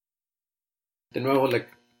De nuevo,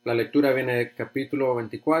 la lectura viene del capítulo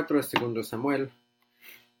 24 de 2 Samuel.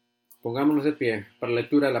 Pongámonos de pie para la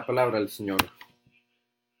lectura de la palabra del Señor.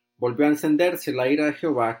 Volvió a encenderse la ira de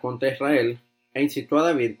Jehová contra Israel, e incitó a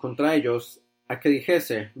David contra ellos a que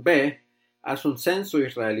dijese: Ve, haz un censo de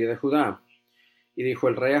Israel y de Judá. Y dijo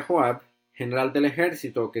el rey a Joab, general del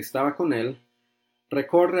ejército que estaba con él: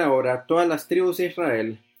 Recorre ahora todas las tribus de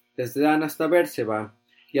Israel, desde Dan hasta Bérseba,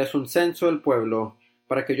 y haz un censo del pueblo,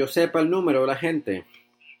 para que yo sepa el número de la gente.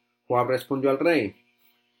 Joab respondió al rey: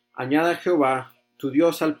 Añada Jehová tu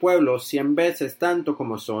Dios al pueblo 100 veces tanto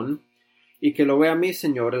como son, y que lo vea mi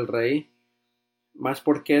señor el rey. Mas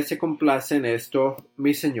 ¿por qué se complace en esto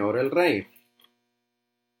mi señor el rey?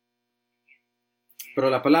 Pero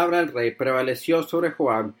la palabra del rey prevaleció sobre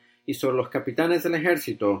Joab y sobre los capitanes del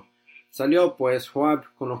ejército. Salió pues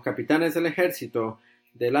Joab con los capitanes del ejército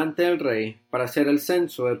delante del rey para hacer el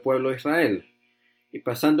censo del pueblo de Israel. Y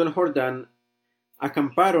pasando el Jordán,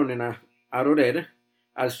 acamparon en Aroer,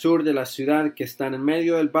 al sur de la ciudad que está en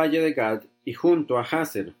medio del valle de Gad y junto a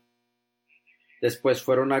Jazer. Después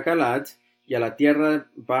fueron a Galad y a la tierra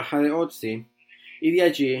baja de Otzi, y de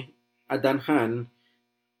allí a Danján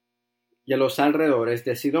y a los alrededores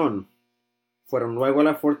de Sidón. Fueron luego a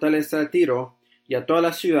la fortaleza de Tiro y a todas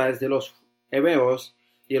las ciudades de los heveos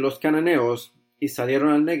y de los cananeos, y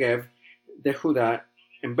salieron al Negev de Judá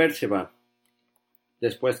en Bérseba.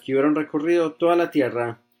 Después que hubieron recorrido toda la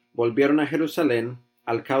tierra, volvieron a Jerusalén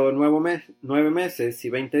al cabo de 9 meses y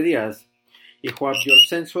 20 días. Y Joab dio el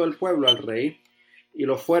censo del pueblo al rey, y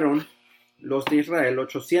lo fueron los de Israel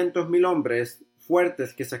 800,000 hombres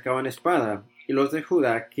fuertes que sacaban espada, y los de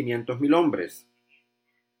Judá 500,000 hombres.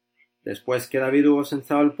 Después que David hubo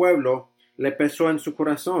censado al pueblo, le pesó en su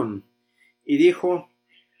corazón, y dijo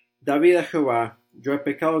David a Jehová: Yo he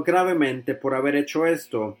pecado gravemente por haber hecho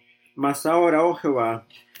esto. Mas ahora, oh Jehová,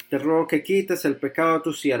 te ruego que quites el pecado a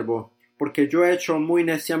tu siervo, porque yo he hecho muy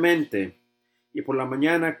neciamente. Y por la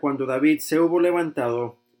mañana, cuando David se hubo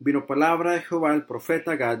levantado, vino palabra de Jehová al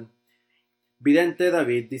profeta Gad, vidente de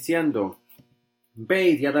David, diciendo: Ve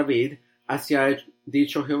y di a David, así ha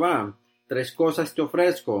dicho Jehová: 3 cosas te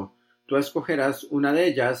ofrezco, tú escogerás una de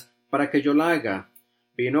ellas para que yo la haga.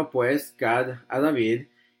 Vino pues Gad a David,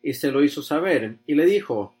 y se lo hizo saber, y le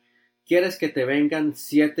dijo: ¿Quieres que te vengan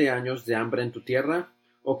 7 años de hambre en tu tierra?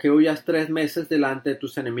 ¿O que huyas 3 meses delante de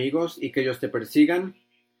tus enemigos y que ellos te persigan?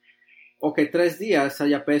 ¿O que 3 días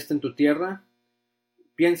haya peste en tu tierra?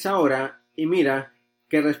 Piensa ahora y mira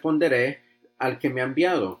qué responderé al que me ha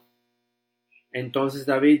enviado. Entonces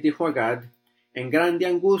David dijo a Gad: En grande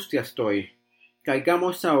angustia estoy.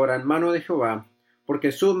 Caigamos ahora en mano de Jehová,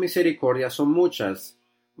 porque sus misericordias son muchas,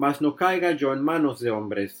 mas no caiga yo en manos de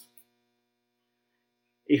hombres.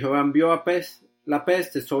 Y Jehová envió la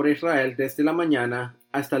peste sobre Israel desde la mañana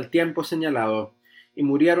hasta el tiempo señalado, y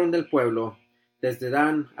murieron del pueblo, desde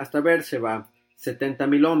Dan hasta Bérseba,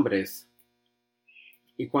 70,000 hombres.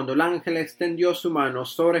 Y cuando el ángel extendió su mano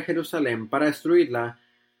sobre Jerusalén para destruirla,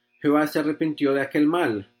 Jehová se arrepintió de aquel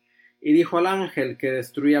mal, y dijo al ángel que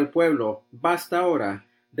destruía al pueblo: Basta ahora,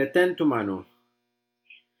 detén tu mano.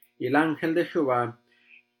 Y el ángel de Jehová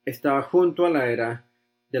estaba junto a la era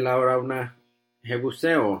de la Arauna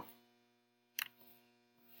Jebuseo.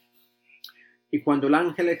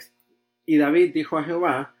 Y David dijo a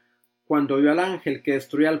Jehová, cuando vio al ángel que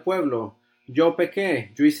destruía al pueblo: Yo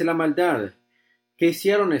pequé, yo hice la maldad. ¿Qué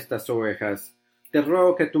hicieron estas ovejas? Te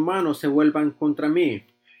ruego que tu mano se vuelvan contra mí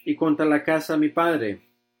y contra la casa de mi padre.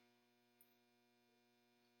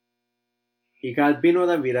 Y Gad vino a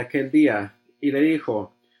David aquel día, y le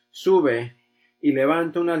dijo: Sube y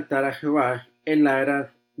levanta un altar a Jehová en la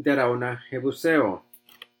era de Arauna Jebuseo.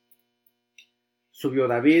 Subió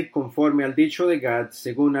David conforme al dicho de Gad,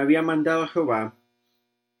 según había mandado Jehová.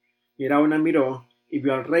 Y Arauna miró, y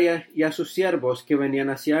vio al rey y a sus siervos que venían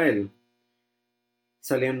hacia él.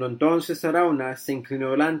 Saliendo entonces Arauna, se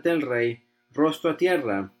inclinó delante del rey, rostro a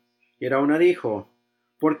tierra. Y Arauna dijo: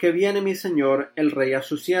 ¿Por qué viene mi señor el rey a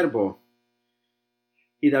su siervo?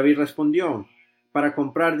 Y David respondió: Para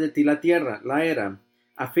comprar de ti la tierra, la era,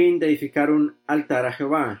 a fin de edificar un altar a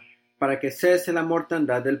Jehová, para que cese la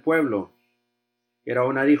mortandad del pueblo. Y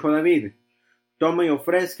Arauna dijo a David: Toma y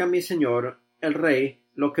ofrezca a mi señor el rey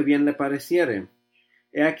lo que bien le pareciere.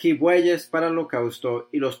 He aquí bueyes para el holocausto,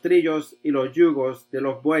 y los trillos y los yugos de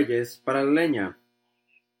los bueyes para la leña.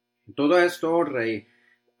 Todo esto, oh rey,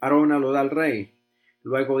 Arauna lo da al rey.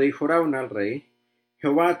 Luego dijo Arauna al rey: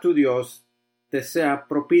 Jehová tu Dios te sea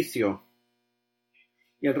propicio.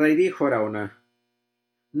 Y el rey dijo a Arauna: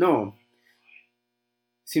 No,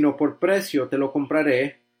 sino por precio te lo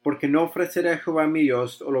compraré, porque no ofreceré a Jehová mi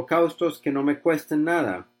Dios holocaustos que no me cuesten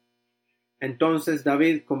nada. Entonces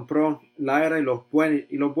David compró la era y los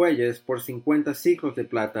bueyes por 50 siclos de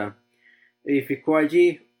plata. Edificó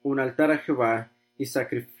allí un altar a Jehová y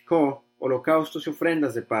sacrificó holocaustos y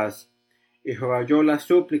ofrendas de paz. Y Jehová oyó las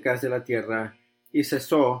súplicas de la tierra y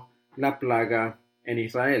cesó la plaga en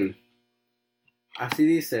Israel. Así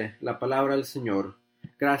dice la palabra del Señor.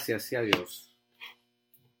 Gracias sea a Dios.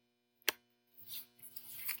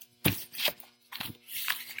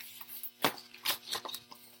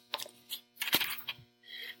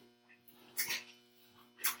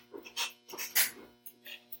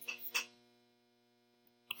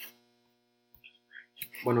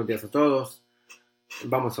 Buenos días a todos.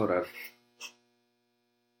 Vamos a orar.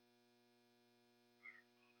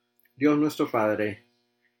 Dios nuestro Padre,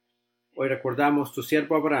 hoy recordamos tu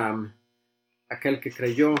siervo Abraham, aquel que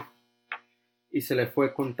creyó y se le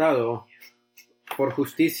fue contado por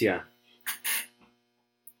justicia.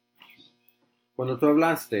 Cuando tú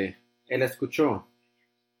hablaste, él escuchó,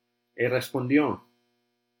 él respondió.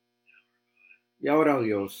 Y ahora, oh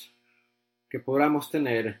Dios, que podamos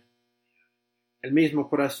tener el mismo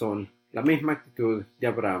corazón, la misma actitud de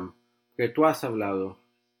Abraham, que tú has hablado,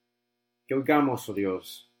 que oigamos, oh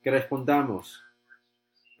Dios, que respondamos.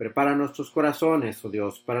 Prepara nuestros corazones, oh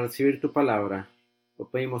Dios, para recibir tu palabra. Lo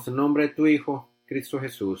pedimos en nombre de tu Hijo, Cristo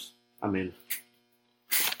Jesús. Amén.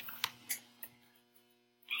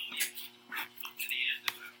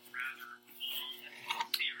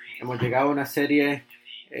 Hemos llegado a una serie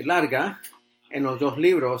larga en los 2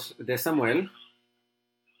 libros de Samuel.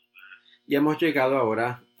 Y hemos llegado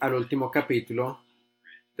ahora al último capítulo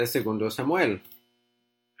de 2 Samuel.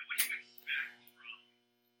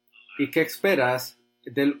 ¿Y qué esperas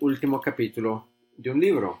del último capítulo de un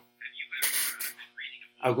libro?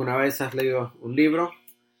 ¿Alguna vez has leído un libro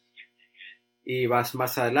y vas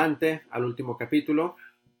más adelante al último capítulo?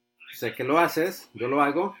 Sé que lo haces, yo lo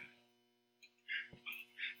hago.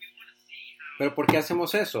 ¿Pero por qué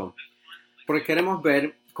hacemos eso? Porque queremos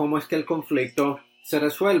ver cómo es que el conflicto se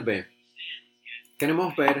resuelve.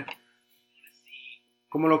 Queremos ver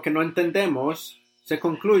cómo lo que no entendemos se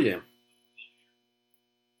concluye.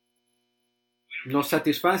 Nos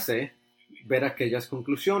satisface ver aquellas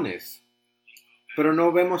conclusiones. Pero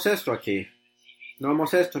no vemos esto aquí. No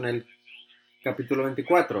vemos esto en el capítulo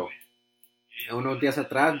 24. Unos días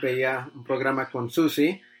atrás veía un programa con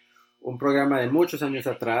Susie, un programa de muchos años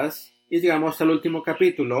atrás, y llegamos al último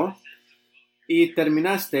capítulo y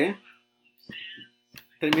terminaste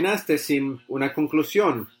sin una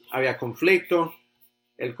conclusión. Había conflicto,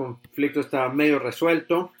 el conflicto estaba medio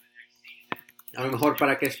resuelto. A lo mejor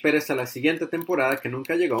para que esperes a la siguiente temporada que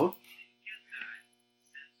nunca llegó.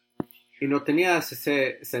 Y no tenías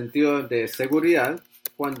ese sentido de seguridad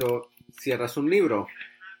cuando cierras un libro.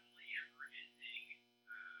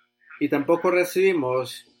 Y tampoco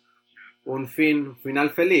recibimos un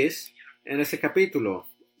final feliz en ese capítulo,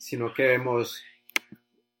 sino que vemos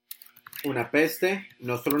una peste,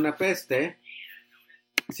 no solo una peste,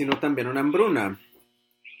 sino también una hambruna.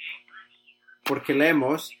 Porque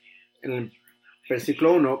leemos en el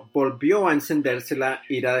versículo 1, volvió a encenderse la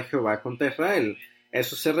ira de Jehová contra Israel.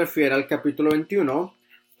 Eso se refiere al capítulo 21,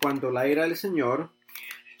 cuando la ira del Señor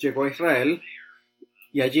llegó a Israel,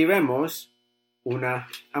 y allí vemos una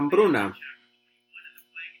hambruna.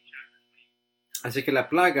 Así que la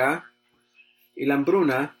plaga y la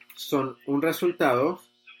hambruna son un resultado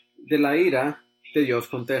de la ira de Dios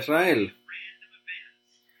contra Israel.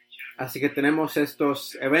 Así que tenemos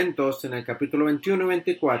estos eventos en el capítulo 21 y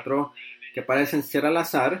 24 que parecen ser al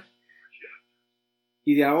azar,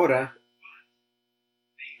 y de ahora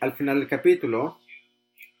al final del capítulo,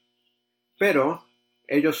 pero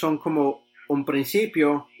ellos son como un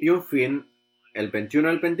principio y un fin, el 21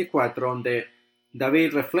 al 24, donde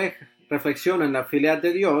David reflexiona en la fidelidad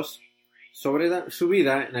de Dios sobre su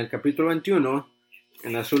vida en el capítulo 21,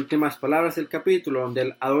 en las últimas palabras del capítulo, donde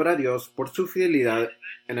él adora a Dios por su fidelidad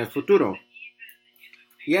en el futuro.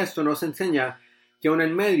 Y esto nos enseña que aún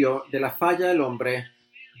en medio de la falla del hombre,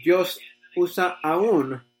 Dios usa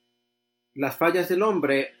aún las fallas del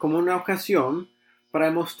hombre como una ocasión para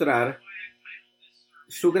demostrar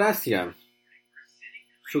su gracia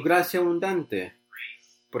abundante.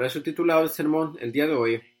 Por eso he titulado el sermón el día de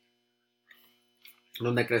hoy,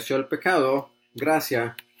 donde creció el pecado,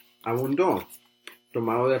 gracia abundó,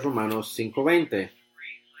 tomado de Romanos 5:20.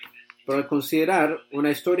 Pero al considerar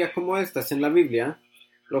una historia como esta en la Biblia,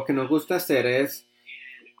 lo que nos gusta hacer es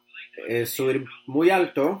subir muy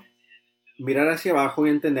alto, mirar hacia abajo y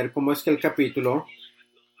entender cómo es que el capítulo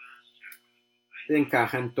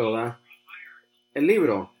encaja en todo el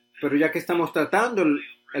libro. Pero ya que estamos tratando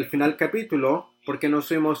el final capítulo, porque no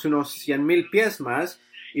subimos unos 100,000 pies más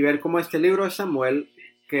y ver cómo este libro de Samuel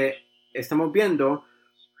que estamos viendo,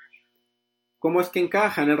 cómo es que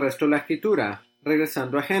encaja en el resto de la escritura,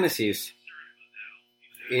 regresando a Génesis.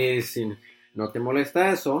 Y si no te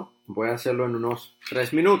molesta eso, voy a hacerlo en unos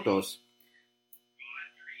 3 minutos.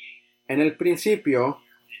 En el principio,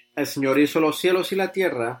 el Señor hizo los cielos y la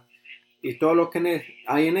tierra, y todo lo que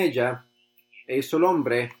hay en ella, e hizo el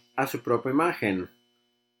hombre a su propia imagen,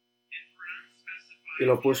 y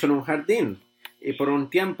lo puso en un jardín, y por un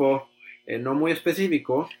tiempo no muy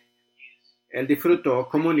específico, él disfrutó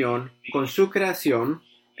comunión con su creación,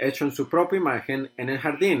 hecho en su propia imagen en el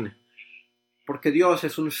jardín, porque Dios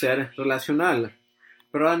es un ser relacional.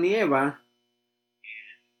 Pero Adán y Eva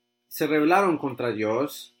se rebelaron contra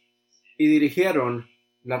Dios y dirigieron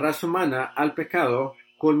la raza humana al pecado,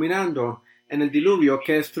 culminando en el diluvio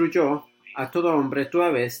que destruyó a todo hombre, toda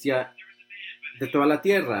bestia de toda la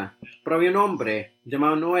tierra. Pero había un hombre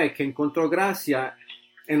llamado Noé que encontró gracia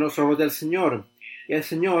en los ojos del Señor, y el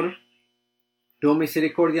Señor tuvo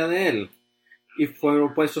misericordia de él, y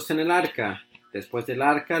fueron puestos en el arca. Después del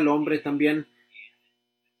arca, el hombre también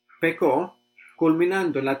pecó,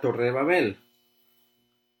 culminando en la Torre de Babel.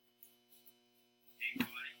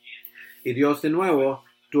 Y Dios de nuevo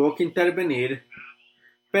tuvo que intervenir,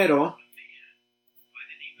 pero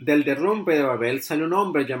del derrumbe de Babel salió un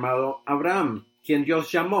hombre llamado Abraham, quien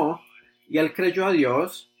Dios llamó, y él creyó a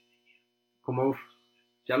Dios, como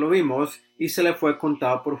ya lo vimos, y se le fue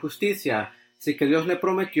contado por justicia. Así que Dios le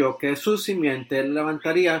prometió que de su simiente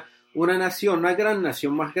levantaría una nación, una gran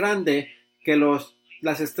nación, más grande que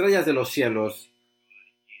las estrellas de los cielos,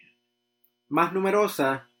 más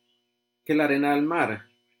numerosa que la arena del mar,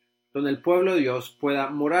 donde el pueblo de Dios pueda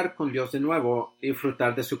morar con Dios de nuevo y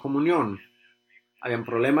disfrutar de su comunión. Habían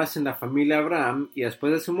problemas en la familia de Abraham, y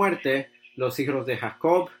después de su muerte, los hijos de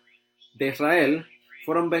Jacob, de Israel,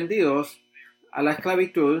 fueron vendidos a la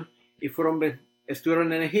esclavitud y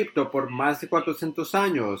estuvieron en Egipto por más de 400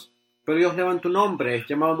 años. Pero Dios levantó un hombre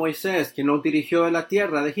llamado Moisés, quien los dirigió de la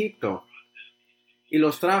tierra de Egipto y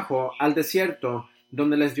los trajo al desierto,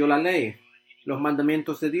 donde les dio la ley, los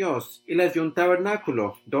mandamientos de Dios, y les dio un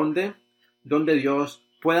tabernáculo donde Dios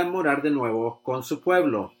pueda morar de nuevo con su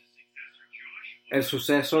pueblo. El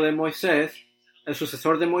sucesor de Moisés,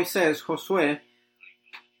 Josué,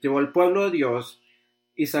 llevó al pueblo de Dios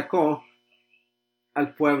y sacó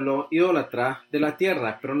al pueblo idólatra de la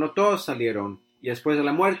tierra, pero no todos salieron. Y después de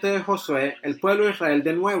la muerte de Josué, el pueblo de Israel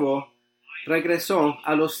de nuevo regresó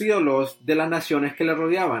a los ídolos de las naciones que le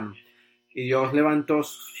rodeaban. Y Dios levantó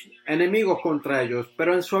enemigos contra ellos,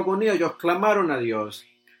 pero en su agonía ellos clamaron a Dios.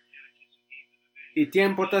 Y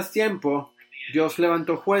tiempo tras tiempo, Dios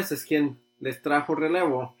levantó jueces quien les trajo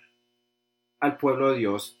relevo al pueblo de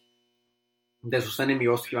Dios de sus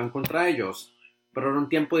enemigos que iban contra ellos. Pero era un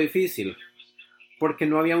tiempo difícil, porque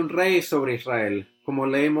no había un rey sobre Israel, como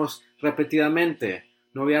leemos repetidamente.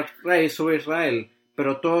 No había rey sobre Israel,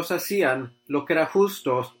 pero todos hacían lo que era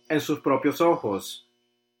justo en sus propios ojos.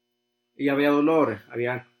 Y había dolor,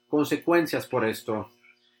 había consecuencias por esto.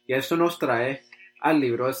 Y eso nos trae al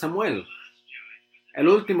libro de Samuel. El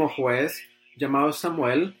último juez, llamado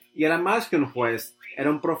Samuel, y era más que un juez, era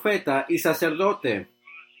un profeta y sacerdote.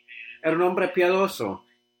 Era un hombre piadoso,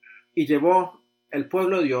 y llevó el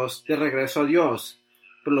pueblo de Dios de regreso a Dios.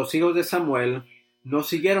 Pero los hijos de Samuel no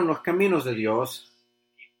siguieron los caminos de Dios.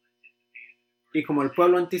 Y como el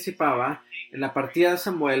pueblo anticipaba, en la partida de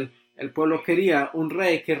Samuel, el pueblo quería un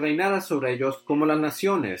rey que reinara sobre ellos como las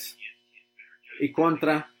naciones. Y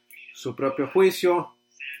contra su propio juicio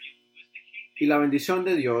y la bendición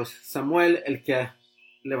de Dios, Samuel, el que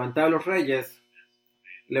levantaba a los reyes,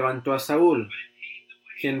 levantó a Saúl,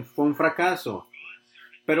 quien fue un fracaso.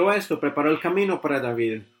 Pero esto preparó el camino para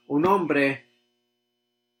David, un hombre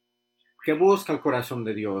que busca el corazón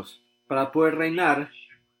de Dios para poder reinar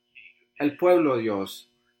el pueblo de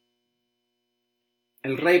Dios.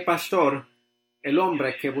 El rey pastor, el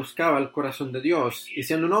hombre que buscaba el corazón de Dios, y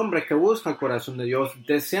siendo un hombre que busca el corazón de Dios,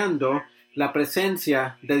 deseando la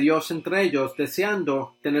presencia de Dios entre ellos,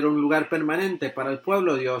 deseando tener un lugar permanente para el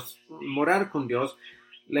pueblo de Dios, morar con Dios,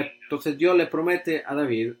 entonces Dios le promete a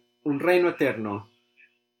David un reino eterno,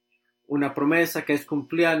 una promesa que es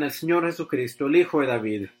cumplida en el Señor Jesucristo, el Hijo de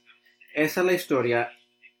David. Esa es la historia,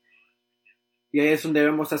 y ahí es donde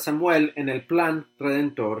vemos a Samuel en el plan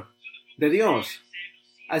redentor de Dios.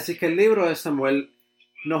 Así que el libro de Samuel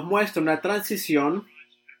nos muestra una transición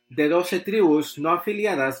de 12 tribus no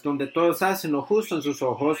afiliadas, donde todos hacen lo justo en sus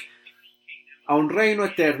ojos, a un reino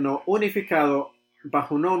eterno unificado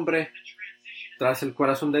bajo un hombre tras el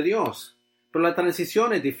corazón de Dios. Pero la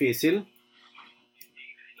transición es difícil,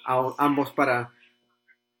 ambos para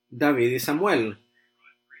David y Samuel.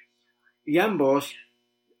 y ambos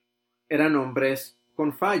eran hombres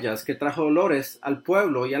con fallas que trajo dolores al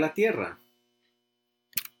pueblo y a la tierra.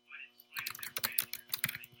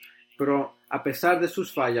 Pero a pesar de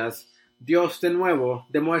sus fallas, Dios de nuevo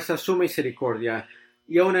demuestra su misericordia,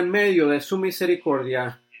 y aun en medio de su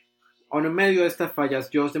misericordia, aun en medio de estas fallas,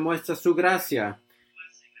 Dios demuestra su gracia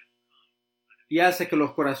y hace que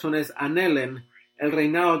los corazones anhelen el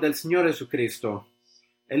reinado del Señor Jesucristo,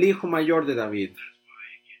 el Hijo mayor de David.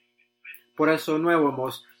 Por eso de nuevo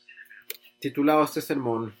hemos titulado este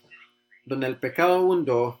sermón, donde el pecado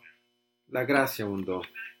abundó, la gracia abundó.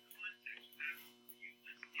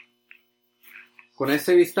 Con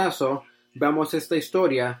este vistazo, veamos esta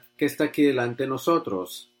historia que está aquí delante de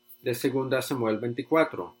nosotros, de 2 Samuel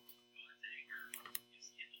 24.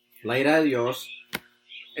 La ira de Dios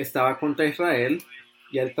estaba contra Israel,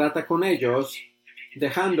 y Él trata con ellos,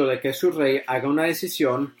 dejando de que su rey haga una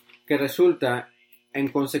decisión que resulta en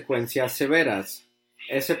consecuencias severas.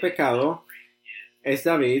 Ese pecado es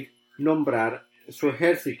David nombrar su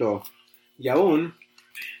ejército, y aún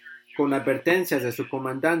con advertencias de su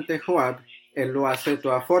comandante Joab, él lo hace de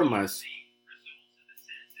todas formas.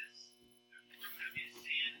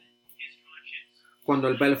 Cuando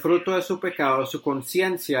él ve el fruto de su pecado, su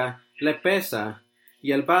conciencia le pesa,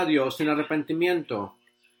 y él va a Dios sin arrepentimiento,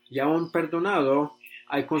 y aún perdonado,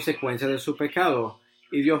 hay consecuencias de su pecado,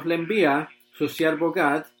 y Dios le envía su siervo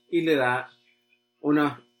Gad y le da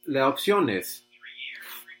opciones.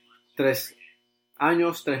 3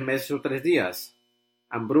 años, 3 meses o 3 días.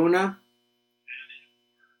 Hambruna,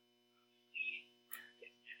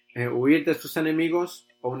 huir de sus enemigos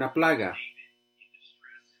o una plaga.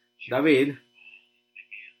 David,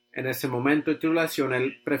 en ese momento de tribulación,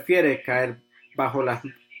 él prefiere caer bajo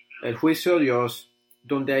el juicio de Dios,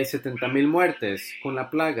 donde hay 70,000 muertes con la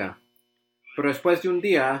plaga. Pero después de un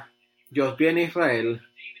día, Dios viene a Israel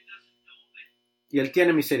y él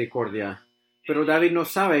tiene misericordia. Pero David no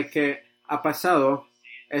sabe que ha pasado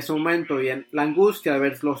ese momento, y en la angustia de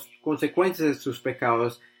ver las consecuencias de sus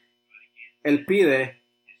pecados, él pide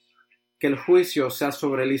que el juicio sea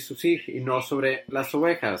sobre él y sus hijos y no sobre las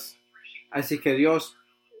ovejas. Así que Dios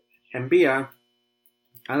envía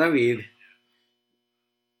a David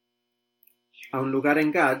a un lugar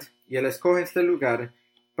en Gad, y él escoge este lugar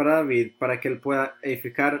para David para que él pueda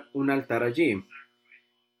edificar un altar allí.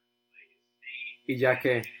 Y ya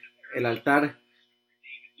que el altar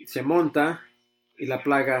se monta y la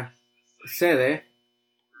plaga cede,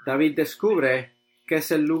 David descubre que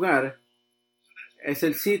es el lugar, es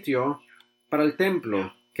el sitio para el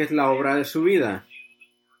templo, que es la obra de su vida.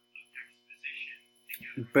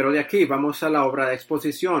 Pero de aquí vamos a la obra de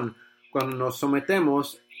exposición, cuando nos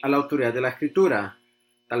sometemos a la autoridad de la Escritura.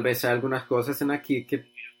 Tal vez hay algunas cosas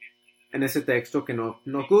en ese texto que no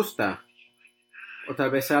nos gusta, o tal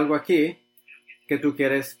vez hay algo aquí que tú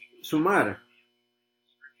quieres sumar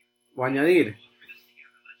o añadir,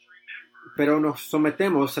 pero nos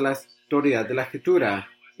sometemos a la autoridad de la Escritura,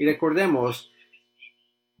 y recordemos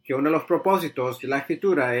que uno de los propósitos de la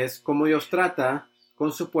Escritura es cómo Dios trata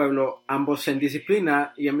con su pueblo, ambos en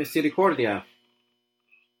disciplina y en misericordia.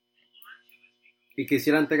 Y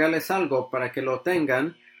quisiera entregarles algo para que lo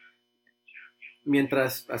tengan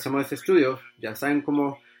mientras hacemos este estudio. Ya saben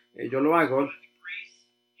cómo yo lo hago.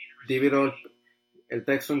 Divido el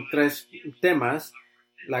texto en 3 temas: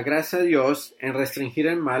 la gracia de Dios en restringir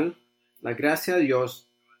el mal, la gracia de Dios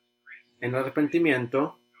en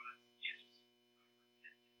arrepentimiento,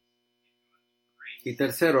 y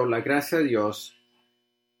tercero, la gracia de Dios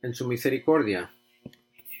en su misericordia.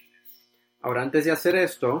 Ahora, antes de hacer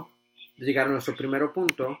esto, de llegar a nuestro primer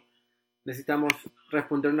punto, necesitamos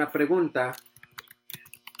responder una pregunta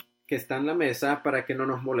que está en la mesa para que no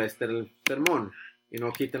nos moleste el sermón y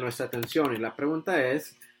no quite nuestra atención. Y la pregunta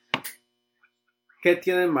es: ¿qué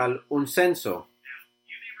tiene mal un censo?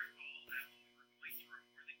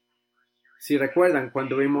 Si recuerdan,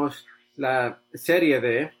 cuando vimos la serie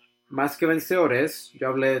de Más que Vencedores, yo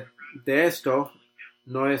hablé de esto.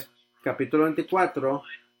 No es capítulo 24,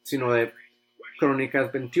 sino de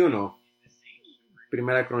Crónicas 21.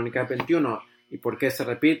 Primera Crónicas 21. ¿Y por qué se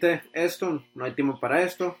repite esto? No hay tiempo para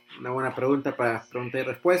esto. Una buena pregunta para preguntas y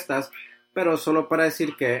respuestas. Pero solo para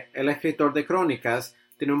decir que el escritor de Crónicas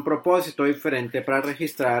tiene un propósito diferente para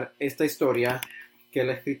registrar esta historia que el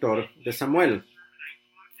escritor de Samuel.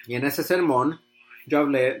 Y en ese sermón yo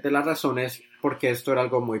hablé de las razones por qué esto era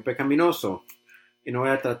algo muy pecaminoso. Y no voy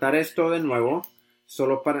a tratar esto de nuevo,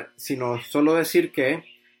 sino solo decir que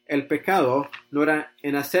el pecado no era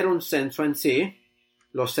en hacer un censo en sí.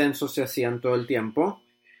 Los censos se hacían todo el tiempo.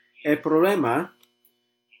 El problema,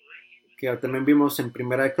 que también vimos en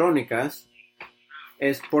Primera de Crónicas,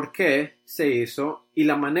 es por qué se hizo y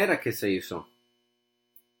la manera que se hizo.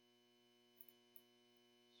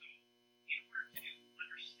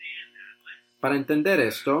 Para entender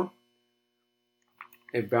esto,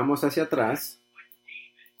 veamos hacia atrás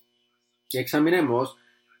y examinemos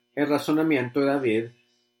el razonamiento de David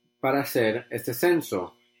para hacer este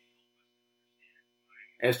censo.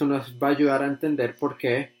 Esto nos va a ayudar a entender por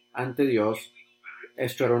qué ante Dios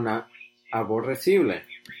esto era aborrecible.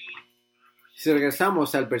 Si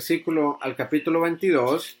regresamos al capítulo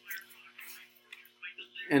 22,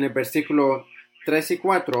 en el versículo 3 y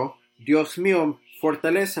 4, Dios mío,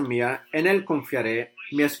 fortaleza mía, en él confiaré,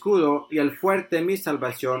 mi escudo y el fuerte de mi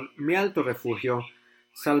salvación, mi alto refugio.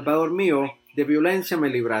 Salvador mío, de violencia me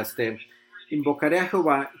libraste. Invocaré a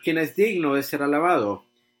Jehová, quien es digno de ser alabado,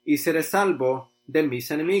 y seré salvo de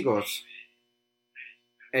mis enemigos.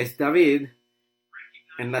 Es David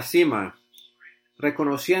en la cima,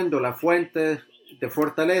 reconociendo la fuente de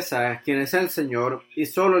fortaleza, quien es el Señor, y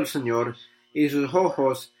solo el Señor, y sus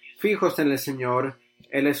ojos fijos en el Señor.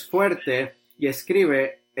 Él es fuerte y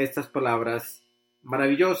escribe estas palabras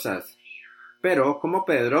maravillosas. Pero como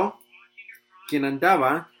Pedro, quien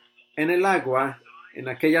andaba en el agua, en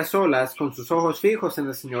aquellas olas, con sus ojos fijos en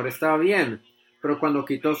el Señor, estaba bien. Pero cuando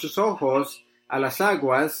quitó sus ojos a las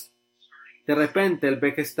aguas, de repente él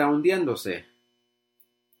ve que está hundiéndose.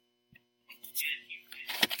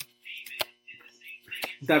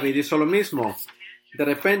 David hizo lo mismo. De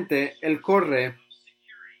repente él corre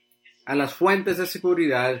a las fuentes de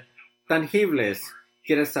seguridad tangibles.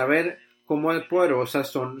 Quiere saber cómo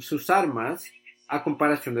poderosas son sus armas a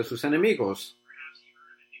comparación de sus enemigos.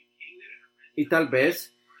 Y tal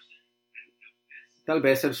vez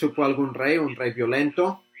él supo algún rey, un rey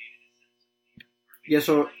violento, y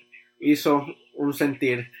eso hizo un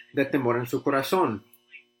sentir de temor en su corazón.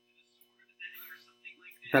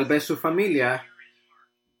 Tal vez su familia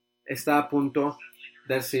está a punto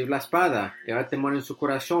de recibir la espada, y había temor en su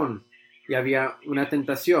corazón, y había una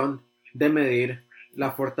tentación de medir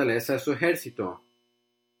la fortaleza de su ejército.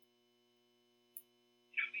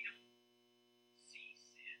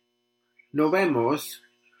 No vemos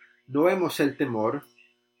el temor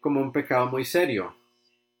como un pecado muy serio,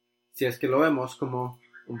 si es que lo vemos como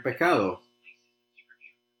un pecado.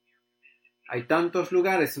 Hay tantos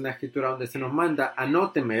lugares en la Escritura donde se nos manda a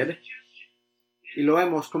no temer, y lo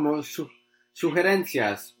vemos como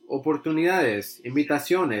sugerencias, oportunidades,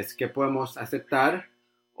 invitaciones que podemos aceptar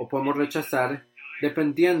o podemos rechazar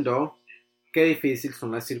dependiendo qué difíciles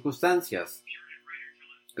son las circunstancias.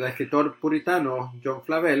 El escritor puritano John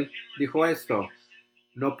Flavel dijo esto: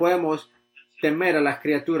 no podemos temer a las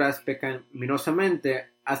criaturas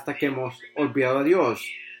pecaminosamente hasta que hemos olvidado a Dios.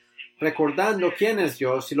 Recordando quién es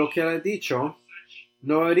Dios y lo que ha dicho,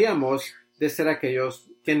 no deberíamos de ser aquellos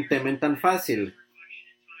que temen tan fácil.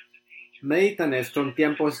 Meditan esto en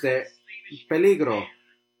tiempos de peligro.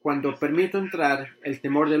 Cuando permito entrar el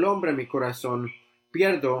temor del hombre en mi corazón,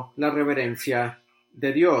 pierdo la reverencia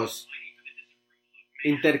de Dios.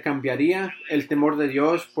 ¿Intercambiaría el temor de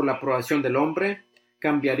Dios por la aprobación del hombre?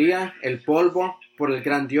 ¿Cambiaría el polvo por el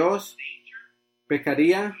gran Dios?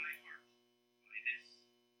 ¿Pecaría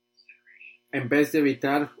en vez de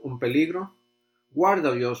evitar un peligro?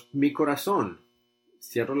 Guarda, Dios, mi corazón.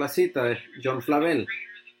 Cierro la cita de John Flavel.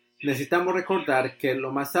 Necesitamos recordar que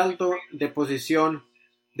lo más alto de posición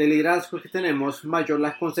de liderazgo que tenemos, mayor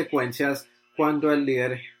las consecuencias cuando el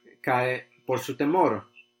líder cae por su temor.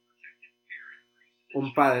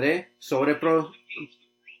 Un padre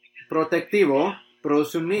sobreprotectivo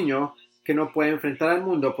produce un niño que no puede enfrentar al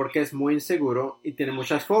mundo porque es muy inseguro y tiene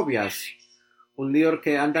muchas fobias. Un líder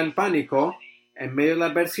que anda en pánico en medio de la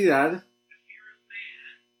adversidad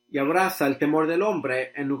y abraza el temor del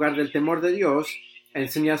hombre en lugar del temor de Dios,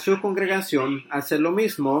 enseña a su congregación a hacer lo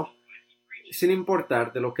mismo sin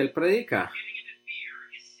importar de lo que él predica.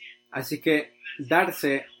 Así que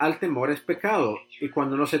darse al temor es pecado, y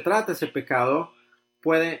cuando no se trata ese pecado,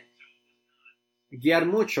 puede guiar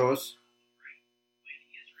muchos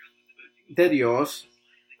de Dios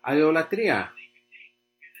a idolatría.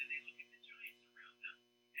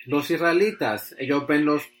 Los israelitas, ellos ven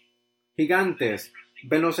los gigantes,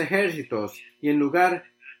 ven los ejércitos, y en lugar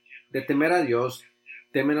de temer a Dios,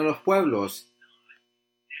 temen a los pueblos.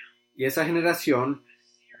 Y esa generación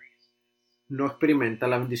no experimenta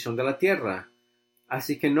la bendición de la tierra.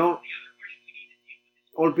 Así que no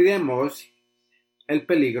olvidemos el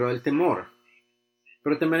peligro del temor.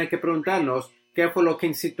 Pero también hay que preguntarnos qué fue lo que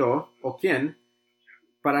incitó o quién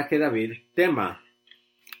para que David tema.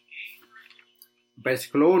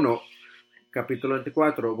 Versículo 1, capítulo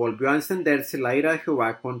 24. Volvió a encenderse la ira de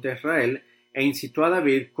Jehová contra Israel e incitó a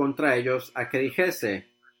David contra ellos a que dijese.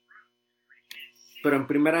 Pero en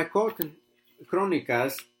Primera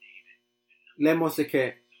Crónicas leemos de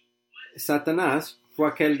que Satanás fue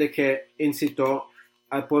aquel de que incitó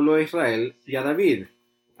al pueblo de Israel y a David.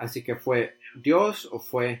 Así que ¿fue Dios o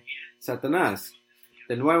fue Satanás?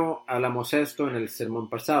 De nuevo hablamos esto en el sermón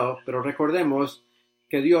pasado, pero recordemos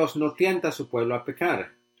que Dios no tienta a su pueblo a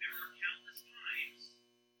pecar.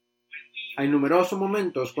 Hay numerosos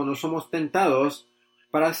momentos cuando somos tentados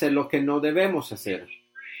para hacer lo que no debemos hacer.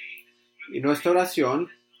 Y nuestra oración,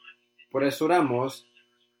 por eso oramos,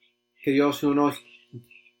 que Dios no nos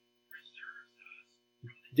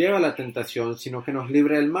lleve a la tentación, sino que nos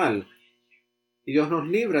libre del mal. Y Dios nos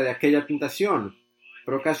libra de aquella tentación.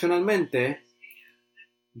 Pero ocasionalmente,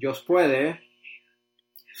 Dios puede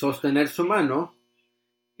sostener su mano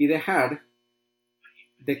y dejar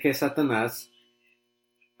de que Satanás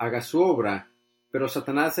haga su obra. Pero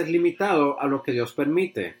Satanás es limitado a lo que Dios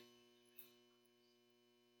permite.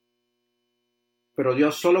 Pero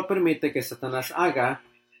Dios solo permite que Satanás haga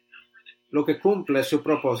lo que cumple su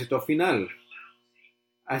propósito final.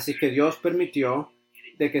 Así que Dios permitió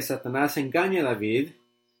de que Satanás engañe a David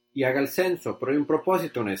y haga el censo, pero hay un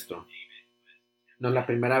propósito en esto. No es la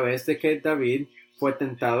primera vez de que David fue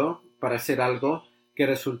tentado para hacer algo que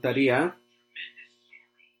resultaría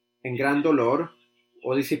en gran dolor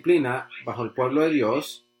o disciplina bajo el pueblo de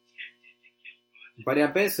Dios.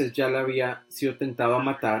 Varias veces ya le había sido tentado a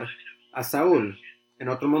matar a Saúl. En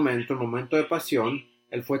otro momento, en momento de pasión,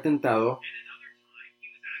 él fue tentado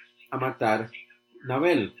a matar a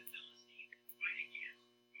Nabel.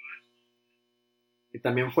 Y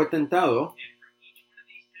también fue tentado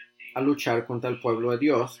a luchar contra el pueblo de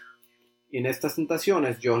Dios. Y en estas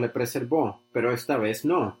tentaciones Dios le preservó, pero esta vez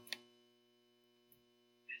no.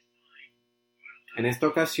 En esta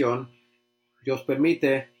ocasión, Dios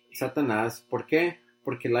permite Satanás. ¿Por qué?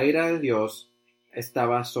 Porque la ira de Dios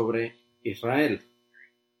estaba sobre Israel.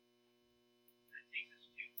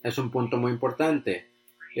 Es un punto muy importante.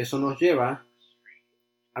 Eso nos lleva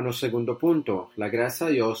a nuestro segundo punto, la gracia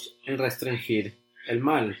de Dios en restringir el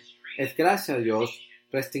mal. Es gracia de Dios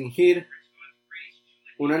restringir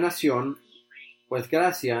una nación, pues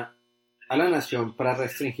gracia a la nación para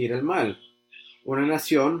restringir el mal. Una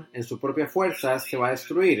nación en su propia fuerza se va a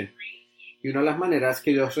destruir. Y una de las maneras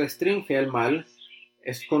que Dios restringe el mal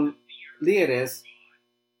es con líderes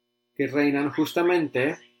que reinan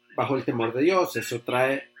justamente bajo el temor de Dios. Eso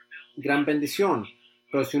trae gran bendición.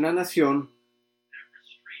 Pero si una nación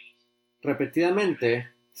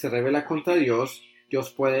repetidamente se rebela contra Dios,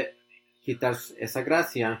 Dios puede quitar esa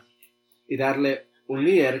gracia y darle un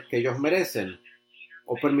líder que ellos merecen,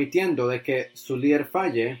 o permitiendo de que su líder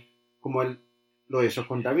falle, como él lo hizo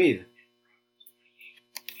con David.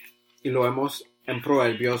 Y lo vemos en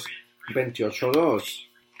Proverbios 28:2.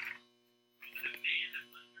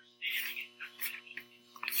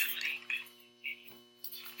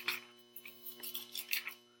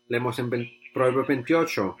 Leemos en Proverbios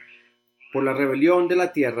 28. Por la rebelión de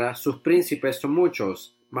la tierra sus príncipes son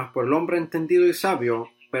muchos, mas por el hombre entendido y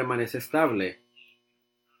sabio permanece estable.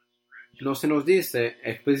 No se nos dice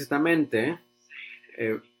explícitamente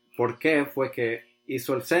por qué fue que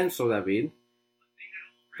hizo el censo David,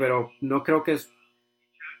 pero no creo que es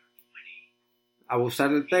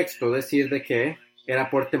abusar del texto decir de que era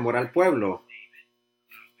por temor al pueblo,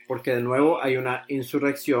 porque de nuevo hay una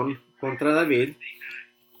insurrección contra David,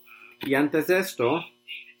 y antes de esto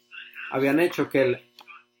habían hecho que el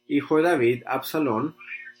hijo de David, Absalón,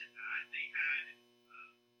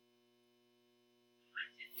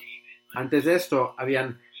 antes de esto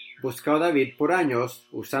habían buscado a David por años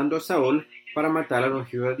usando a Saúl para matar al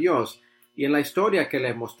ungido de Dios. Y en la historia que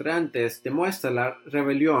les mostré antes demuestra la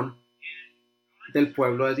rebelión del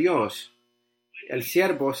pueblo de Dios. El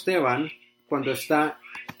siervo Esteban, cuando está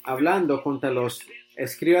hablando contra los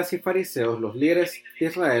escribas y fariseos, los líderes de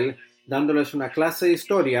Israel, dándoles una clase de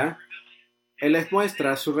historia, él les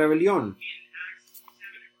muestra su rebelión.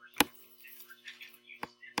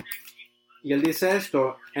 Y él dice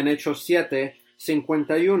esto en Hechos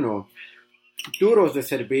 7:51. Duros de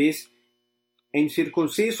cerviz e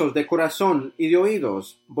incircuncisos de corazón y de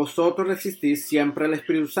oídos, vosotros resistís siempre al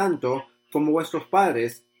Espíritu Santo como vuestros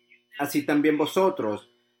padres, así también vosotros,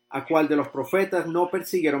 ¿a cuál de los profetas no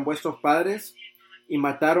persiguieron vuestros padres y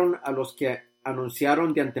mataron a los que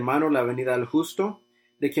anunciaron de antemano la venida del justo,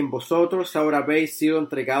 de quien vosotros ahora habéis sido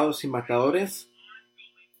entregados y matadores?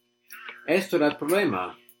 Esto era el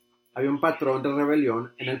problema. Había un patrón de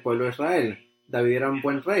rebelión en el pueblo de Israel. David era un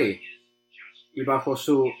buen rey, y bajo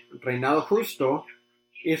su reinado justo,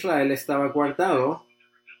 Israel estaba guardado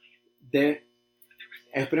de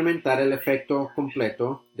experimentar el efecto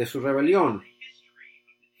completo de su rebelión.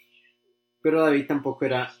 Pero David tampoco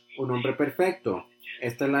era un hombre perfecto.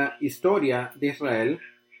 Esta es la historia de Israel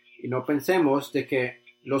y no pensemos de que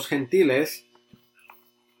los gentiles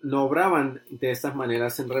no obraban de estas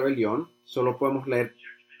maneras en rebelión. Solo podemos leer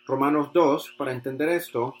Romanos 2 para entender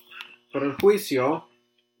esto. Pero el juicio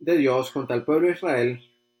de Dios contra el pueblo de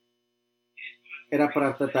Israel era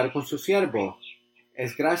para tratar con su siervo.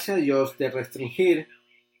 Es gracia a Dios de restringir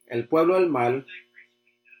el pueblo del mal,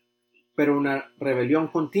 pero una rebelión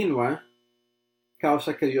continua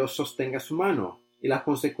causa que Dios sostenga su mano y las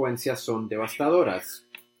consecuencias son devastadoras.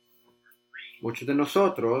 Muchos de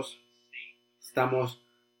nosotros estamos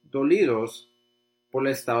dolidos por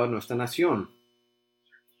el estado de nuestra nación.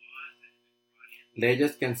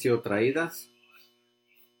 Leyes que han sido traídas,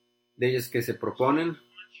 leyes que se proponen,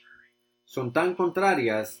 son tan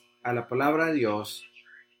contrarias a la palabra de Dios,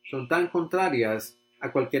 son tan contrarias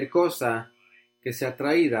a cualquier cosa que sea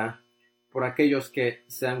traída por aquellos que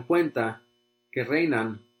se dan cuenta que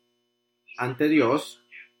reinan ante Dios.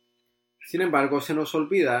 Sin embargo, se nos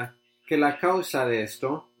olvida que la causa de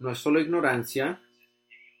esto no es solo ignorancia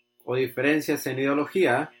o diferencias en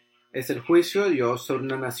ideología, es el juicio de Dios sobre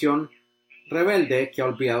una nación rebelde que se ha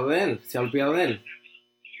olvidado de Él.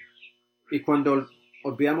 Y cuando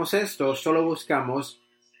olvidamos esto, solo buscamos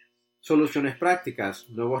soluciones prácticas,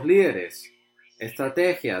 nuevos líderes,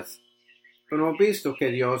 estrategias. Pero hemos visto que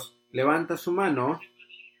Dios levanta su mano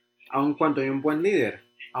aun cuando hay un buen líder.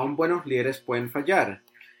 Aun buenos líderes pueden fallar.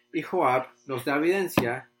 Y Joab nos da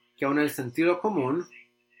evidencia que aun el sentido común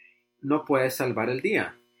no puede salvar el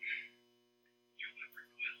día.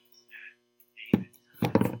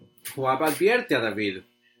 Joab advierte a David.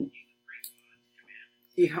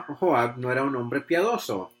 Y Joab no era un hombre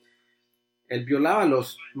piadoso. Él violaba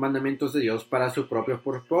los mandamientos de Dios para sus propios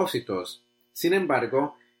propósitos. Sin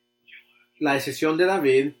embargo, la decisión de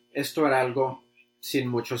David, esto era algo sin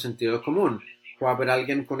mucho sentido común. Joab era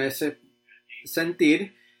alguien con ese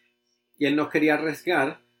sentir y él no quería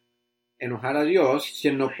arriesgar, enojar a Dios si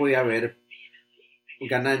él no podía ver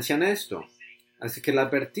ganancia en esto. Así que le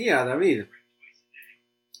advertía a David.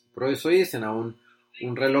 Por eso dicen, aún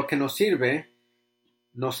un reloj que no sirve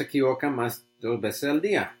no se equivoca más de 2 veces al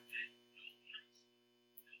día.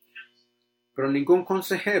 Pero ningún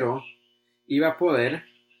consejero iba a poder,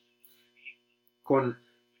 con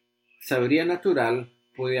sabiduría natural,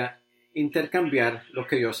 podía intercambiar lo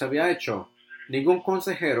que Dios había hecho. Ningún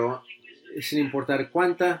consejero, sin importar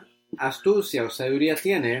cuánta astucia o sabiduría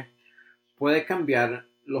tiene, puede cambiar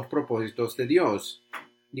los propósitos de Dios.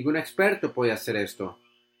 Ningún experto puede hacer esto.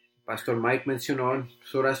 Pastor Mike mencionó en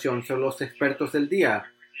su oración sobre los expertos del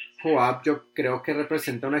día. Joab yo creo que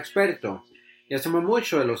representa un experto. Y hacemos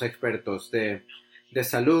mucho de los expertos de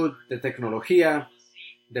salud, de tecnología,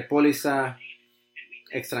 de póliza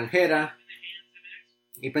extranjera.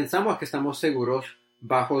 Y pensamos que estamos seguros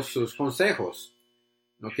bajo sus consejos.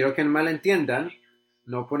 No quiero que me malentiendan.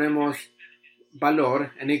 No ponemos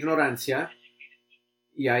valor en ignorancia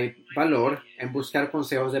y hay valor en buscar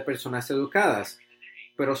consejos de personas educadas.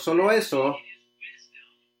 Pero solo eso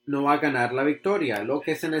no va a ganar la victoria. Lo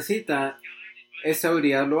que se necesita es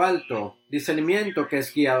sabiduría a lo alto, discernimiento que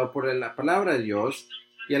es guiado por la palabra de Dios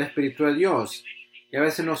y el Espíritu de Dios. Y a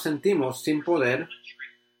veces nos sentimos sin poder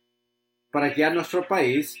para guiar nuestro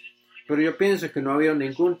país, pero yo pienso que no ha habido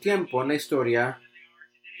ningún tiempo en la historia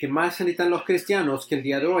que más necesitan los cristianos que el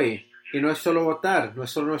día de hoy. Y no es solo votar, no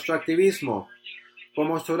es solo nuestro activismo.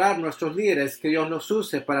 Podemos orar a nuestros líderes que Dios los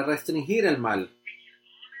use para restringir el mal.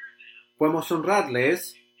 Podemos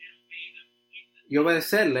honrarles y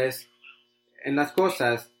obedecerles en las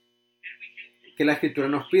cosas que la Escritura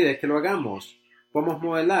nos pide que lo hagamos. Podemos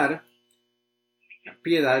modelar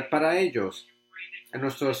piedad para ellos en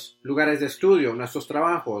nuestros lugares de estudio, en nuestros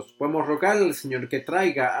trabajos. Podemos rogarle al Señor que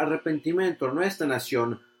traiga arrepentimiento a nuestra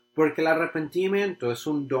nación, porque el arrepentimiento es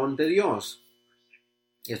un don de Dios.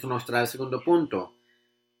 Y esto nos trae al segundo punto.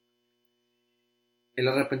 El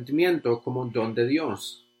arrepentimiento como un don de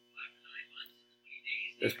Dios.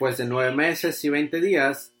 Después de 9 meses y 20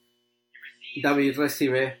 días, David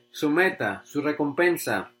recibe su meta, su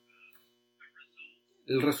recompensa,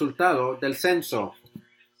 el resultado del censo.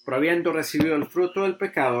 Por habiendo recibido el fruto del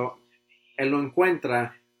pecado, él lo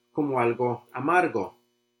encuentra como algo amargo.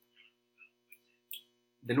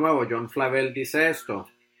 De nuevo, John Flavel dice esto.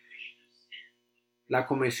 La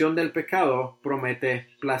comisión del pecado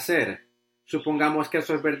promete placer. Supongamos que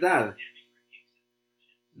eso es verdad.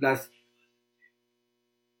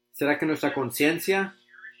 ¿Será que nuestra conciencia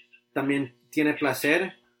también tiene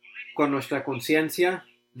placer cuando nuestra conciencia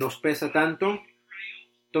nos pesa tanto?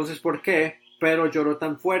 Entonces, ¿por qué pero lloró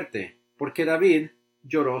tan fuerte? Porque David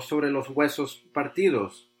lloró sobre los huesos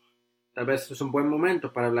partidos. Tal vez es un buen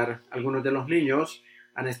momento para hablar. Algunos de los niños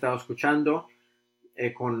han estado escuchando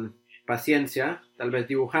con paciencia, tal vez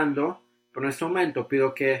dibujando, pero en este momento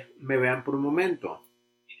pido que me vean por un momento.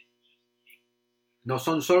 No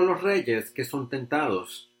son solo los reyes que son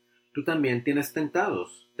tentados, tú también tienes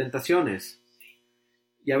tentaciones.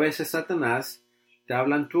 Y a veces Satanás te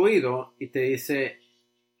habla en tu oído y te dice,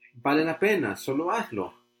 vale la pena, solo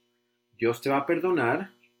hazlo. Dios te va a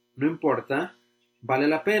perdonar, no importa, vale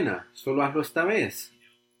la pena, solo hazlo esta vez.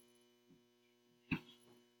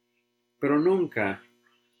 Pero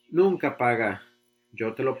nunca paga.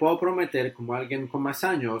 Yo te lo puedo prometer como alguien con más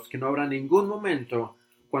años que no habrá ningún momento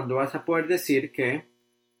cuando vas a poder decir que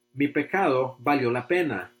mi pecado valió la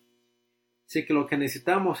pena. Así que lo que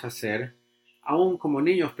necesitamos hacer, aún como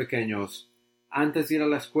niños pequeños, antes de ir a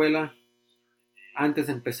la escuela, antes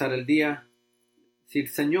de empezar el día, decir,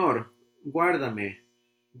 Señor, guárdame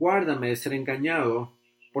de ser engañado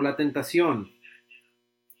por la tentación.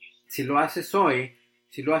 Si lo haces hoy,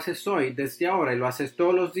 desde ahora, y lo haces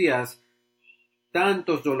todos los días,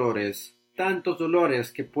 tantos dolores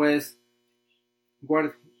que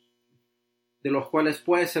de los cuales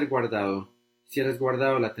puedes ser guardado, si eres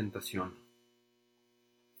guardado de la tentación.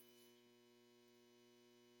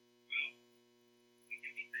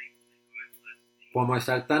 Podemos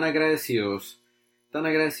estar tan agradecidos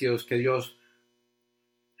que Dios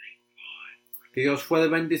fue de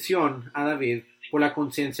bendición a David por la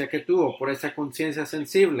conciencia que tuvo, por esa conciencia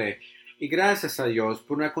sensible. Y gracias a Dios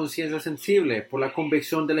por una conciencia sensible, por la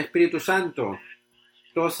convicción del Espíritu Santo.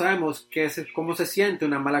 Todos sabemos cómo se siente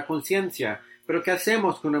una mala conciencia, pero ¿qué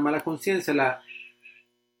hacemos con una mala conciencia?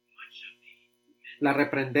 ¿La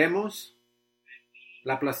reprendemos?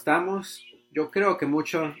 ¿La aplastamos? Yo creo que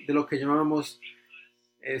mucho de lo que llamamos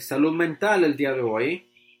salud mental el día de hoy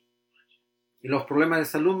y los problemas de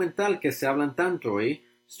salud mental que se hablan tanto hoy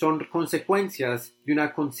son consecuencias de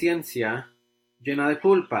una conciencia llena de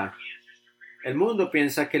culpa. El mundo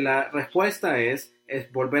piensa que la respuesta es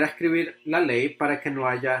volver a escribir la ley para que no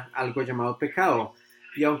haya algo llamado pecado.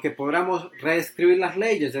 Y aunque podamos reescribir las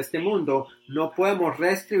leyes de este mundo, no podemos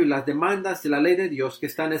reescribir las demandas de la ley de Dios que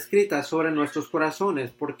están escritas sobre nuestros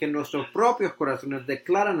corazones, porque nuestros propios corazones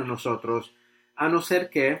declaran a nosotros, a no ser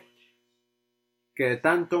que de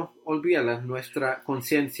tanto olvidarlas nuestra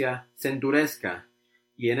conciencia se endurezca.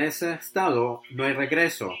 Y en ese estado no hay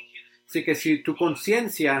regreso. Así que si tu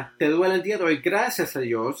conciencia te duele el día de hoy, gracias a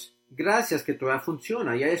Dios, gracias que todavía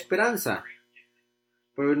funciona y hay esperanza.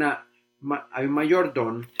 Pero hay un mayor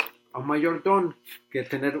don que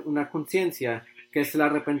tener una conciencia, que es el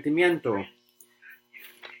arrepentimiento.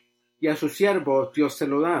 Y a su siervo Dios se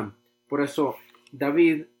lo da. Por eso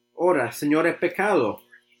David ora, Señor, he pecado.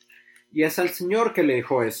 Y es al Señor que le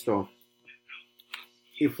dijo esto.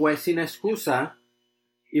 Y fue sin excusa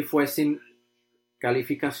y fue sin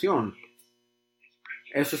calificación.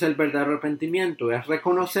 Eso es el verdadero arrepentimiento, es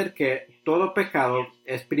reconocer que todo pecado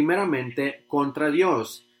es primeramente contra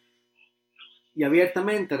Dios y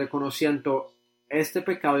abiertamente reconociendo este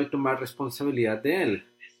pecado y tomar responsabilidad de él.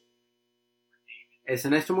 Es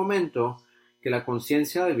en este momento que la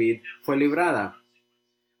conciencia de David fue librada.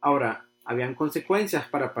 Ahora, habían consecuencias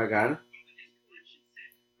para pagar,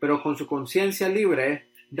 pero con su conciencia libre,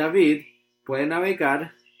 David puede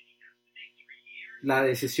navegar la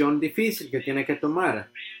decisión difícil que tiene que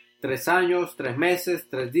tomar. 3 años, 3 meses,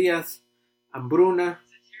 3 días, hambruna,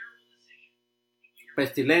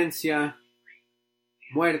 pestilencia,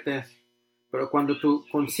 muertes. Pero cuando tu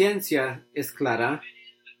conciencia es clara,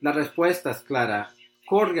 la respuesta es clara.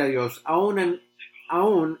 Corre a Dios, aún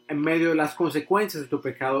en medio de las consecuencias de tu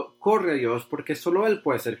pecado, corre a Dios porque solo Él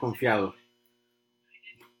puede ser confiado.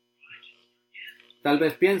 Tal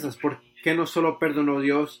vez piensas, ¿por qué no solo perdonó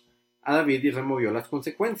Dios a David y removió las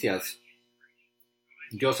consecuencias?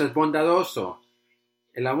 Dios es bondadoso,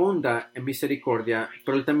 Él abunda en misericordia,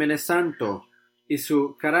 pero Él también es santo, y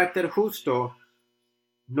su carácter justo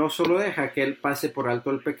no solo deja que Él pase por alto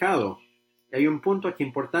el pecado. Y hay un punto aquí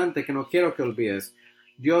importante que no quiero que olvides.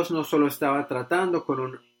 Dios no solo estaba tratando con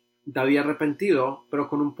un David arrepentido, pero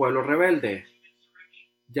con un pueblo rebelde.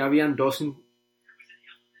 Ya habían dos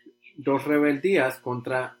rebeldías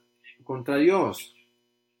contra Dios.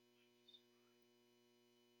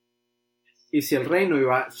 Y si el reino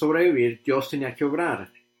iba a sobrevivir, Dios tenía que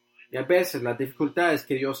obrar. Y a veces las dificultades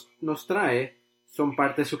que Dios nos trae son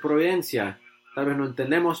parte de su providencia. Tal vez no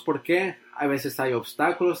entendemos por qué. A veces hay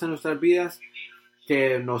obstáculos en nuestras vidas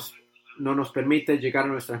que no nos permite llegar a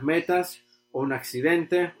nuestras metas, o un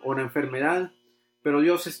accidente, o una enfermedad. Pero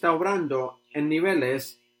Dios está obrando en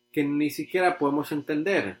niveles que ni siquiera podemos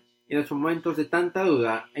entender. En los momentos de tanta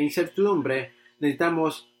duda e incertidumbre,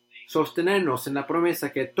 necesitamos sostenernos en la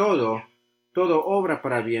promesa que todo obra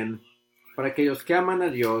para bien, para aquellos que aman a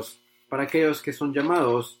Dios, para aquellos que son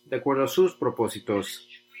llamados de acuerdo a sus propósitos.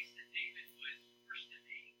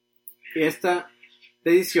 Y esta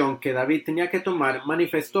decisión que David tenía que tomar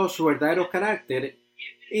manifestó su verdadero carácter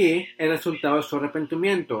y el resultado de su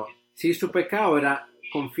arrepentimiento. Si su pecado era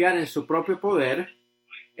confiar en su propio poder,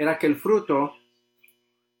 era que el fruto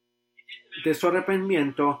de su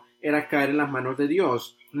arrepentimiento era caer en las manos de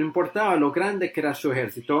Dios. No importaba lo grande que era su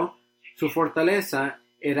ejército, su fortaleza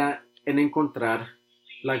era en encontrar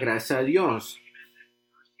la gracia de Dios.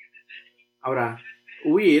 Ahora,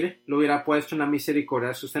 huir lo hubiera puesto en la misericordia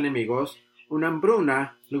de sus enemigos. Una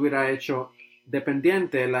hambruna lo hubiera hecho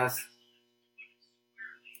dependiente de las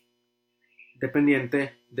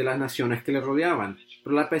naciones que le rodeaban.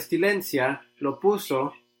 Pero la pestilencia lo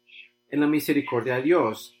puso en la misericordia de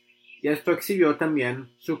Dios. Y esto exhibió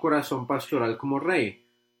también su corazón pastoral como rey,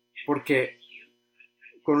 porque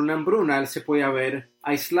con una hambruna él se podía haber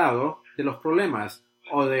aislado de los problemas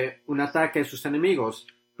o de un ataque de sus enemigos.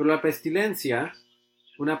 Pero la pestilencia,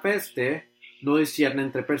 una peste, no discierne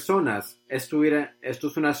entre personas. Esto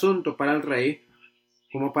es un asunto para el rey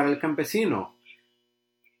como para el campesino.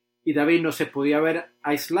 Y David no se podía haber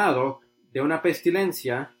aislado de una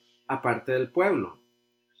pestilencia aparte del pueblo.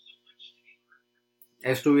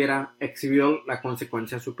 Esto hubiera exhibido la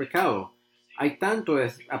consecuencia de su pecado. Hay tanto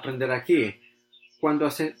de aprender aquí. Cuando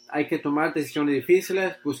hay que tomar decisiones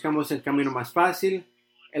difíciles, buscamos el camino más fácil,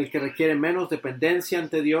 el que requiere menos dependencia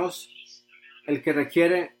ante Dios, el que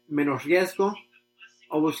requiere menos riesgo,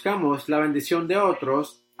 o buscamos la bendición de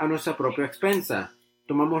otros a nuestra propia expensa.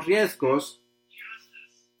 Tomamos riesgos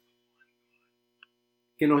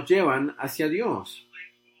que nos llevan hacia Dios.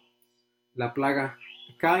 La plaga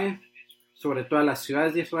cae sobre todas las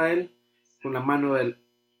ciudades de Israel con la mano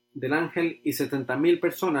del ángel y 70,000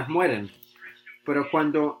 personas mueren. Pero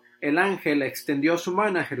cuando el ángel extendió su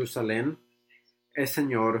mano a Jerusalén, el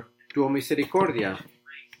Señor tuvo misericordia.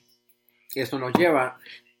 Esto nos lleva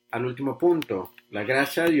al último punto, la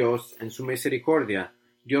gracia de Dios en su misericordia.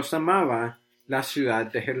 Dios amaba la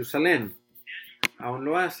ciudad de Jerusalén. Aún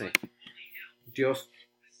lo hace.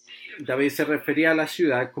 David se refería a la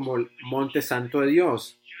ciudad como el monte santo de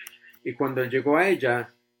Dios. Y cuando él llegó a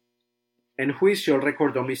ella, en juicio él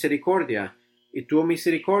recordó misericordia y tuvo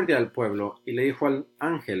misericordia al pueblo y le dijo al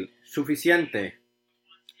ángel, suficiente.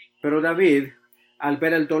 Pero David, al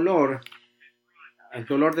ver el dolor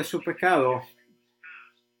de su pecado,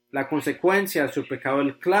 la consecuencia de su pecado,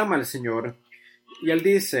 él clama al Señor y él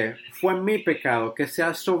dice, fue mi pecado, que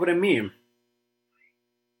sea sobre mí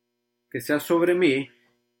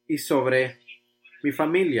y sobre mi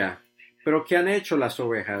familia. Pero ¿qué han hecho las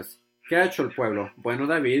ovejas? ¿Qué ha hecho el pueblo? Bueno,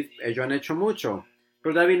 David, ellos han hecho mucho.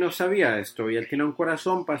 Pero David no sabía esto y él tiene un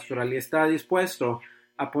corazón pastoral y está dispuesto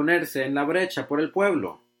a ponerse en la brecha por el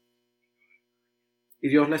pueblo. Y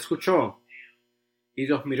Dios la escuchó. Y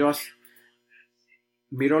Dios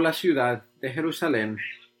miró la ciudad de Jerusalén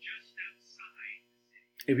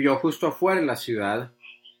y vio justo afuera de la ciudad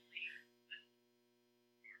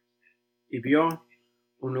y vio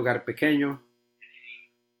un lugar pequeño.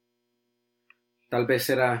 Tal vez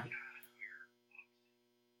era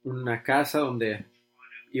una casa donde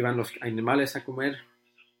iban los animales a comer.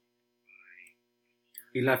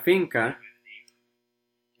 Y la finca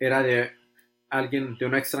era de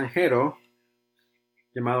un extranjero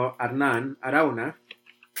llamado Arauna.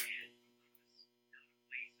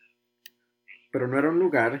 Pero no era un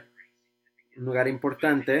lugar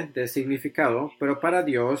importante de significado, pero para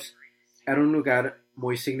Dios era un lugar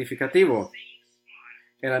muy significativo.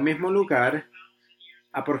 Era el mismo lugar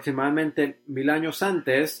aproximadamente 1,000 años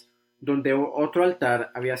antes, donde otro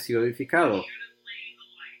altar había sido edificado,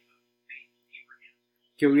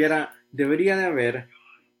 que debería de haber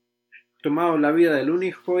tomado la vida del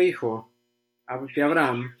único hijo de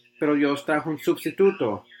Abraham, pero Dios trajo un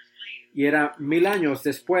sustituto, y era 1,000 años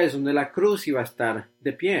después donde la cruz iba a estar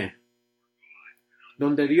de pie,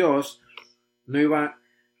 donde Dios no iba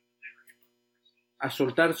a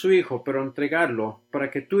soltar su hijo, pero entregarlo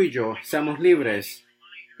para que tú y yo seamos libres.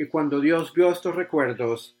 Y cuando Dios vio estos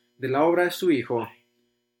recuerdos de la obra de su hijo,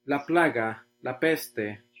 la plaga, la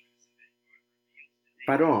peste,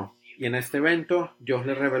 paró. Y en este evento Dios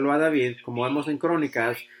le reveló a David, como vemos en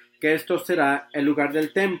Crónicas, que esto será el lugar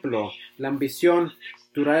del templo. La ambición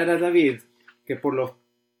duradera de David, que por los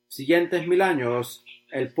siguientes 1,000 años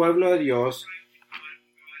el pueblo de Dios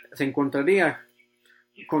se encontraría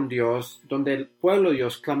con Dios, donde el pueblo de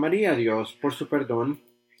Dios clamaría a Dios por su perdón.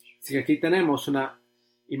 Así que aquí tenemos una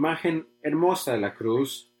imagen hermosa de la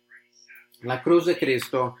cruz de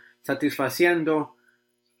Cristo, satisfaciendo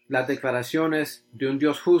las declaraciones de un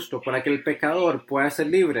Dios justo para que el pecador pueda ser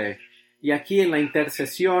libre. Y aquí en la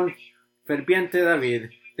intercesión ferviente de David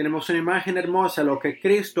tenemos una imagen hermosa de lo que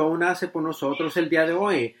Cristo aún hace por nosotros el día de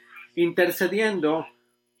hoy, intercediendo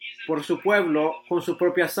por su pueblo con su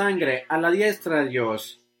propia sangre a la diestra de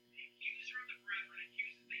Dios.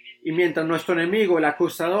 Y mientras nuestro enemigo, el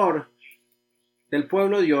acusador del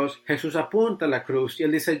pueblo de Dios, Jesús apunta a la cruz y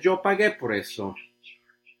él dice: yo pagué por eso.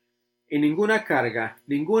 Y ninguna carga,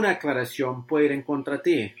 ninguna aclaración puede ir en contra de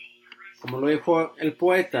ti. Como lo dijo el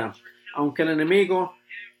poeta, aunque el enemigo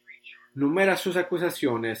numera sus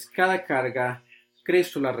acusaciones, cada carga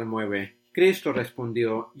Cristo la remueve. Cristo ha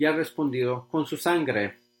respondido con su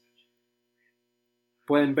sangre.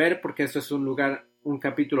 Pueden ver porque este es un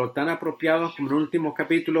capítulo tan apropiado como el último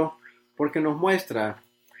capítulo, porque nos muestra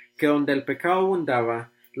que donde el pecado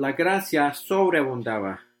abundaba, la gracia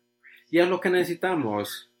sobreabundaba. Y es lo que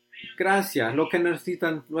necesitamos. Gracia, lo que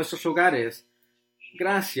necesitan nuestros hogares.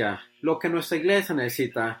 Gracia, lo que nuestra iglesia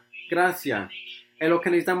necesita. Gracia, es lo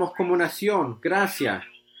que necesitamos como nación. Gracia.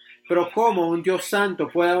 Pero ¿cómo un Dios santo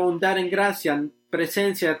puede abundar en gracia en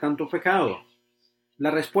presencia de tanto pecado?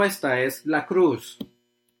 La respuesta es la cruz.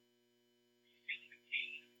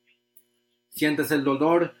 Sientes el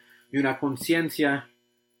dolor de una conciencia.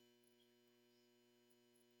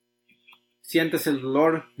 Sientes el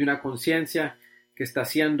dolor de una conciencia que está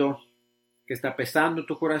pesando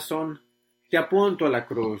tu corazón. Te apunto a la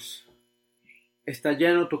cruz. Está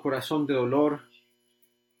lleno tu corazón de dolor.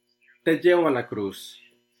 Te llevo a la cruz.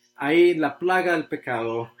 Ahí la plaga del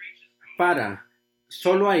pecado para.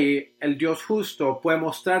 Solo ahí el Dios justo puede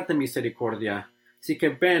mostrarte misericordia. Así que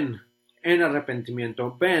ven en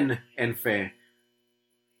arrepentimiento, ven en fe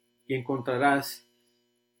y encontrarás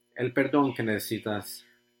el perdón que necesitas.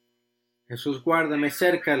 Jesús, guárdame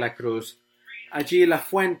cerca de la cruz. Allí la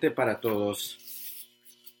fuente para todos.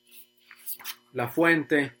 La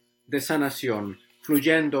fuente de sanación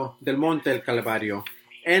fluyendo del monte del Calvario.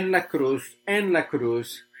 En la cruz,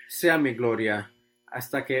 sea mi gloria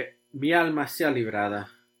hasta que mi alma sea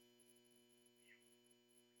librada.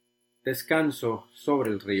 Descanso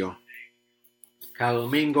sobre el río. Cada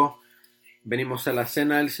domingo venimos a la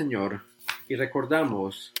cena del Señor y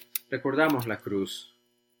recordamos la cruz.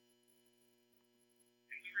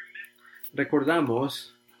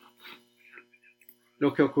 Recordamos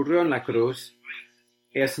lo que ocurrió en la cruz.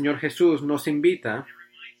 El Señor Jesús nos invita,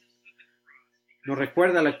 nos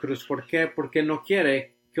recuerda la cruz. ¿Por qué? Porque no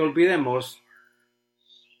quiere que olvidemos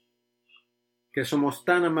que somos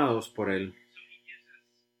tan amados por Él.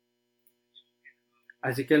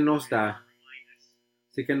 Así que Él nos da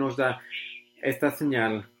esta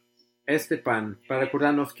señal, este pan, para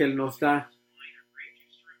recordarnos que Él nos da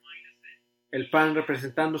el pan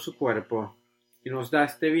representando su cuerpo y nos da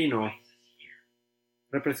este vino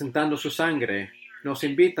representando su sangre. Nos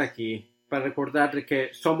invita aquí para recordar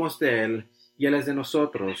que somos de Él y Él es de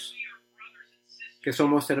nosotros, que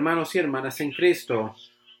somos hermanos y hermanas en Cristo,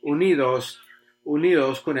 unidos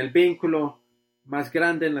con el vínculo más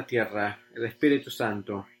grande en la tierra, el Espíritu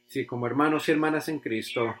Santo. Sí, como hermanos y hermanas en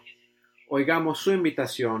Cristo, oigamos su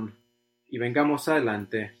invitación y vengamos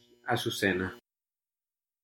adelante a su cena.